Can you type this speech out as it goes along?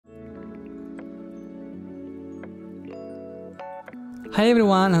Hi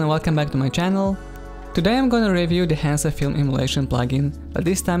everyone and welcome back to my channel. Today I'm gonna review the Dehancer film emulation plugin, but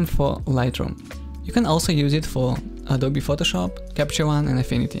this time for Lightroom. You can also use it for Adobe Photoshop, Capture One and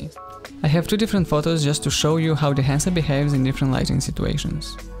Affinity. I have two different photos just to show you how Dehancer behaves in different lighting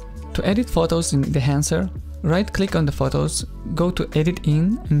situations. To edit photos in Dehancer, right-click on the photos, go to Edit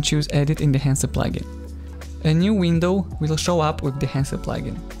In and choose Edit in Dehancer plugin. A new window will show up with Dehancer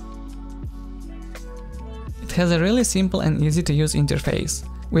plugin. It has a really simple and easy to use interface,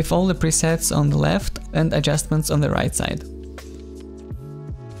 with all the presets on the left and adjustments on the right side.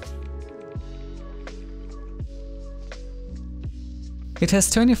 It has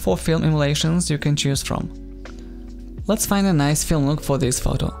 24 film emulations you can choose from. Let's find a nice film look for this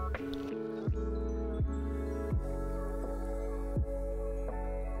photo.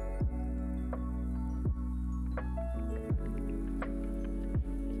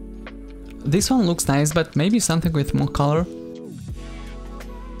 This one looks nice, but maybe something with more color.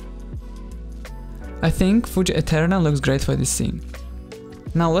 I think Fuji Eterna looks great for this scene.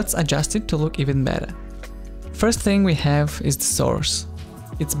 Now let's adjust it to look even better. First thing we have is the source.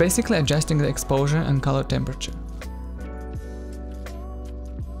 It's basically adjusting the exposure and color temperature.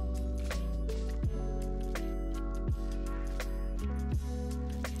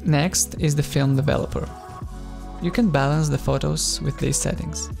 Next is the film developer. You can balance the photos with these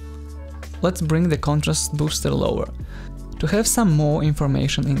settings. Let's bring the contrast booster lower, to have some more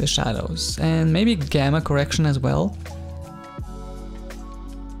information in the shadows, and maybe gamma correction as well,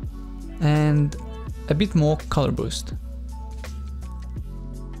 and a bit more color boost.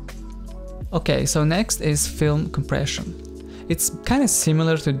 Okay, so next is film compression. It's kind of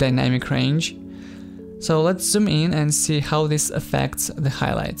similar to dynamic range, so let's zoom in and see how this affects the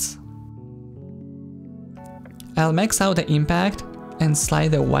highlights. I'll max out the impact and slide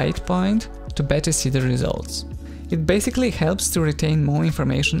the white point to better see the results. It basically helps to retain more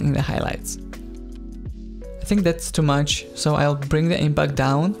information in the highlights. I think that's too much, so I'll bring the impact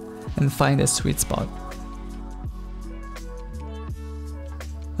down and find a sweet spot.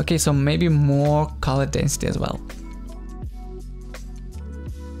 Okay, so maybe more color density as well.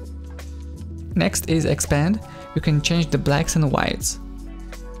 Next is expand. You can change the blacks and whites.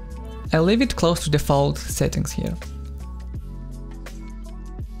 I'll leave it close to default settings here.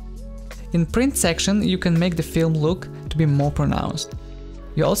 In print section, you can make the film look to be more pronounced.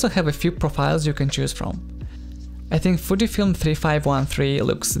 You also have a few profiles you can choose from. I think Fujifilm 3513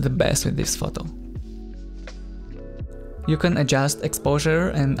 looks the best with this photo. You can adjust exposure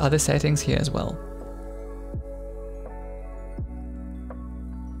and other settings here as well.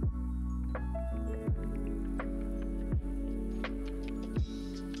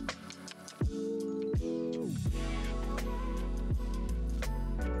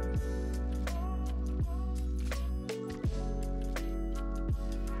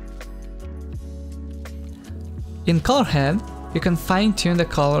 In color head, you can fine-tune the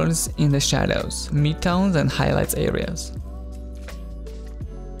colors in the shadows, midtones and highlights areas.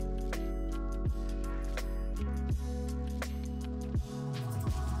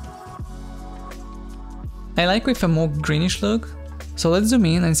 I like with a more greenish look, so let's zoom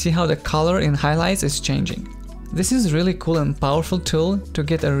in and see how the color in highlights is changing. This is really cool and powerful tool to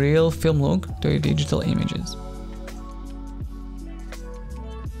get a real film look to your digital images.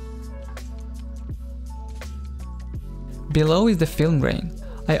 Below is the film grain.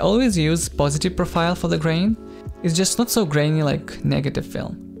 I always use positive profile for the grain, it's just not so grainy like negative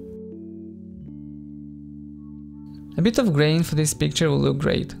film. A bit of grain for this picture will look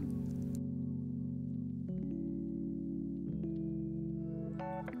great.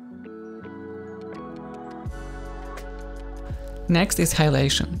 Next is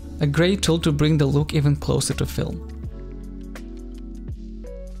highlightation, a great tool to bring the look even closer to film.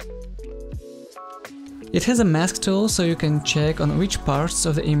 It has a mask tool, so you can check on which parts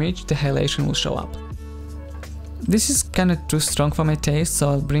of the image the highlightation will show up. This is kinda too strong for my taste, so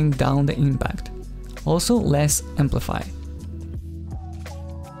I'll bring down the impact. Also less amplify.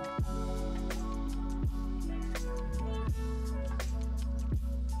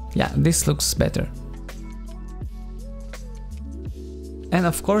 Yeah, this looks better. And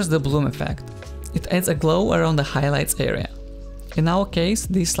of course the bloom effect. It adds a glow around the highlights area. In our case,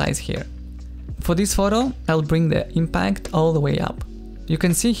 this slides here. For this photo, I'll bring the impact all the way up. You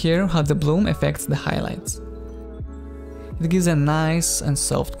can see here how the bloom affects the highlights. It gives a nice and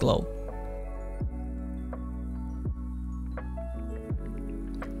soft glow.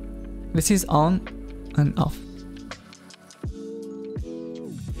 This is on and off.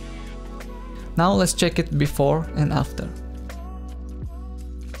 Now let's check it before and after.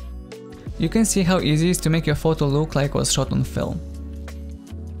 You can see how easy it is to make your photo look like it was shot on film.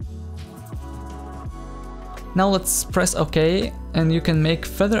 Now let's press OK and you can make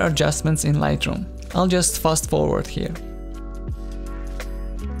further adjustments in Lightroom. I'll just fast forward here.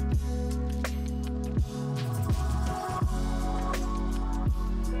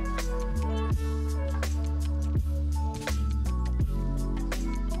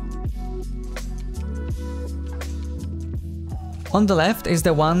 On the left is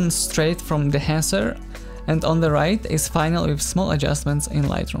the one straight from Dehacer, and on the right is final with small adjustments in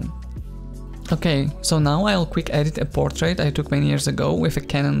Lightroom. Okay, so now I'll quick edit a portrait I took many years ago with a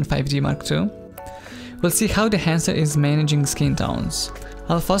Canon 5D Mark II. We'll see how Dehancer is managing skin tones.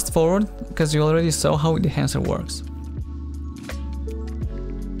 I'll fast forward because you already saw how Dehancer works.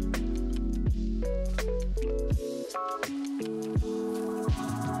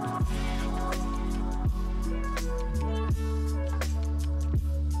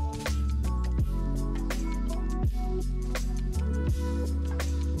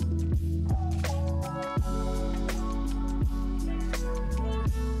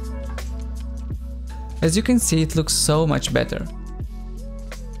 As you can see, it looks so much better.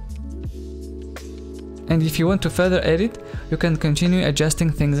 And if you want to further edit, you can continue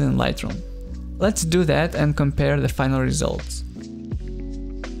adjusting things in Lightroom. Let's do that and compare the final results.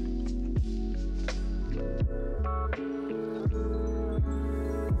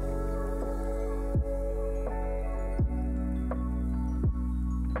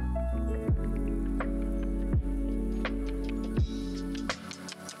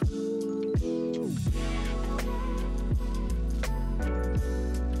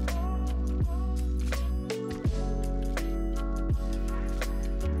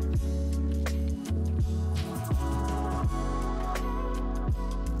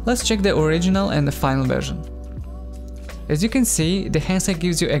 Let's check the original and the final version. As you can see, Dehancer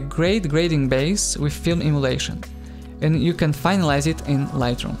gives you a great grading base with film emulation, and you can finalize it in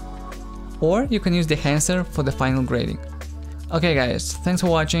Lightroom. Or you can use Dehancer for the final grading. Okay guys, thanks for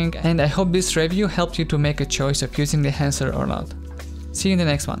watching, and I hope this review helped you to make a choice of using Dehancer or not. See you in the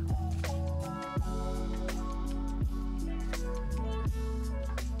next one.